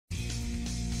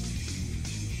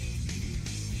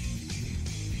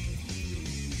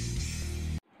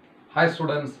Hi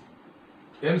students,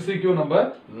 MCQ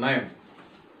number 9.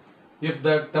 If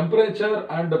the temperature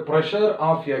and pressure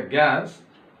of a gas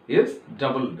is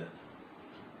doubled,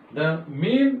 the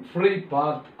mean free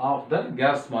path of the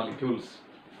gas molecules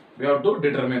we have to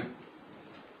determine.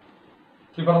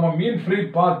 இப்போ நம்ம mean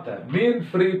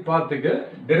free pathக்கு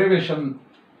derivation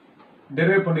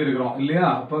derive பண்ணியிருக்கிறோம் இல்லையா?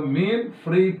 அப்போ mean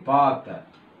free path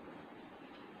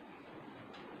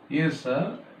is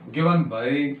given by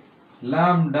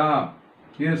lambda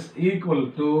is equal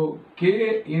to k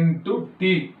into t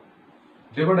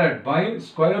divided by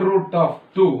square root of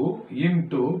 2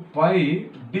 into pi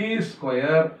d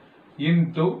square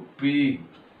into p.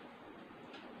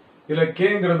 Here k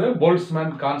is the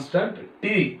Boltzmann constant, T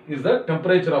is the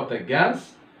temperature of the gas,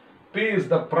 P is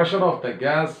the pressure of the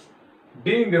gas, D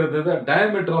is the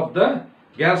diameter of the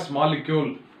gas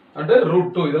molecule and root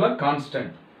 2 is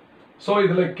constant. So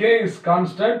k is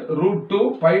constant, root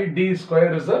 2 pi d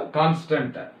square is a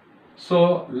constant. So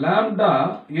lambda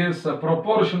is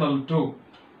proportional to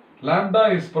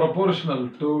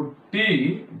T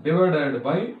divided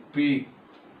by P.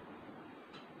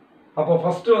 அப்போ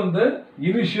first வந்து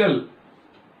initial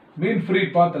mean free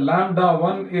path lambda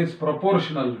 1 is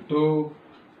proportional to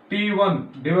T1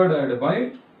 divided by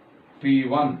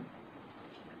P1.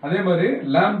 அதே மாதிரி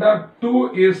lambda 2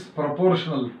 is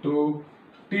proportional to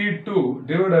T2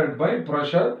 divided by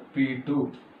pressure P2.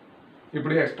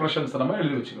 இப்படி expressions நம்ம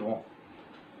எழுதி வச்சுக்கிறோம்.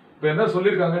 இப்போ என்ன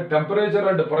சொல்லிருக்காங்க, temperature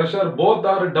and pressure both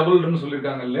are doubled ன்னு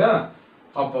சொல்லிருக்காங்க இல்லையா?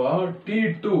 அப்போ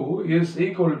T2 is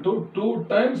equal to 2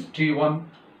 times T1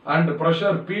 and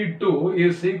pressure P2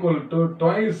 is equal to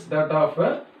twice that of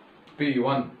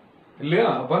P1 இல்லையா?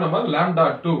 அப்போ நம்ம lambda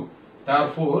 2,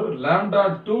 therefore lambda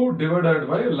 2 divided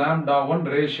by lambda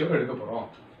 1 ratio எடுக்க போறோம்.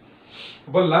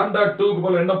 இப்போ lambda 2 க்கு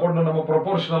பதிலா என்ன பண்ணணும், நம்ம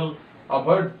proportional,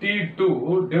 அப்போ T2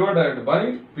 divided by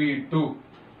P2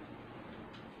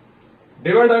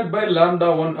 divided by lambda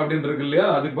 1 அப்படின்னு இருக்கு இல்லையா?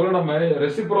 அதுக்கு பதிலா நம்ம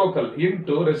reciprocal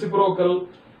into reciprocal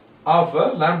of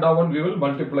lambda 1 we will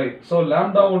multiply. So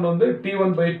lambda 1 வந்து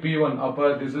T1 by P1. அப்போ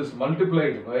this is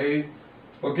multiplied by,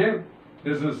 okay,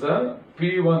 this is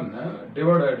P1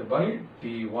 divided by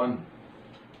T1.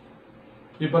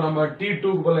 இப்போ நம்ம T2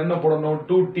 க்கு பதிலா என்ன போடணும்,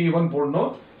 2T1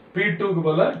 போடணும், P2 க்கு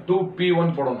பதிலா 2P1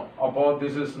 போடணும். அப்போ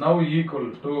this is now equal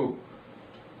to,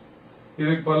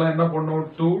 இதுக்கு பதிலா என்ன போடணும்,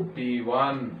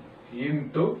 2T1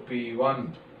 into P1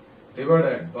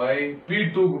 divided by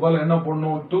P2 க்கு பதிலா என்ன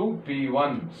போடணும்,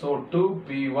 2P1. So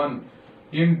 2P1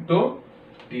 into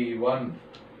T1.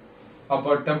 அப்போ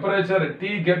temperature T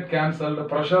get cancelled,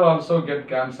 pressure also get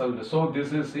cancelled. So this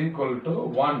is equal to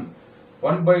 1.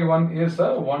 1 by 1 is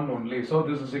 1 only. So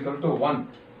this is equal to 1.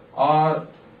 Or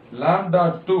lambda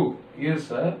 2 is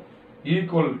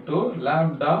equal to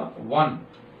lambda 1.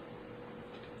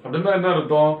 அப்படின்னா என்ன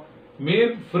அர்த்தம்,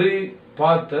 mean free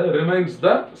path remains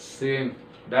the same.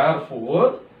 Therefore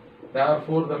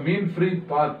the mean free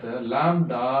path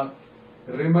lambda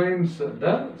remains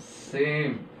the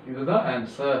same. இதுதான்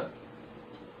answer.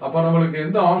 அப்ப நம்மளுக்கு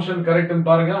எந்த option correct ன்னு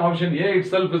பாருங்க. Option A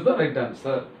itself is the right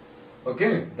answer.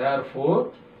 Okay, therefore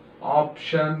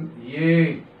option A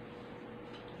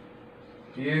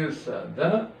is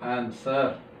the answer.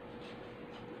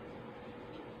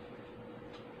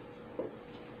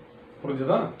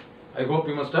 புரிஞ்சுதா? I hope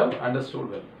you must have understood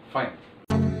well. Fine.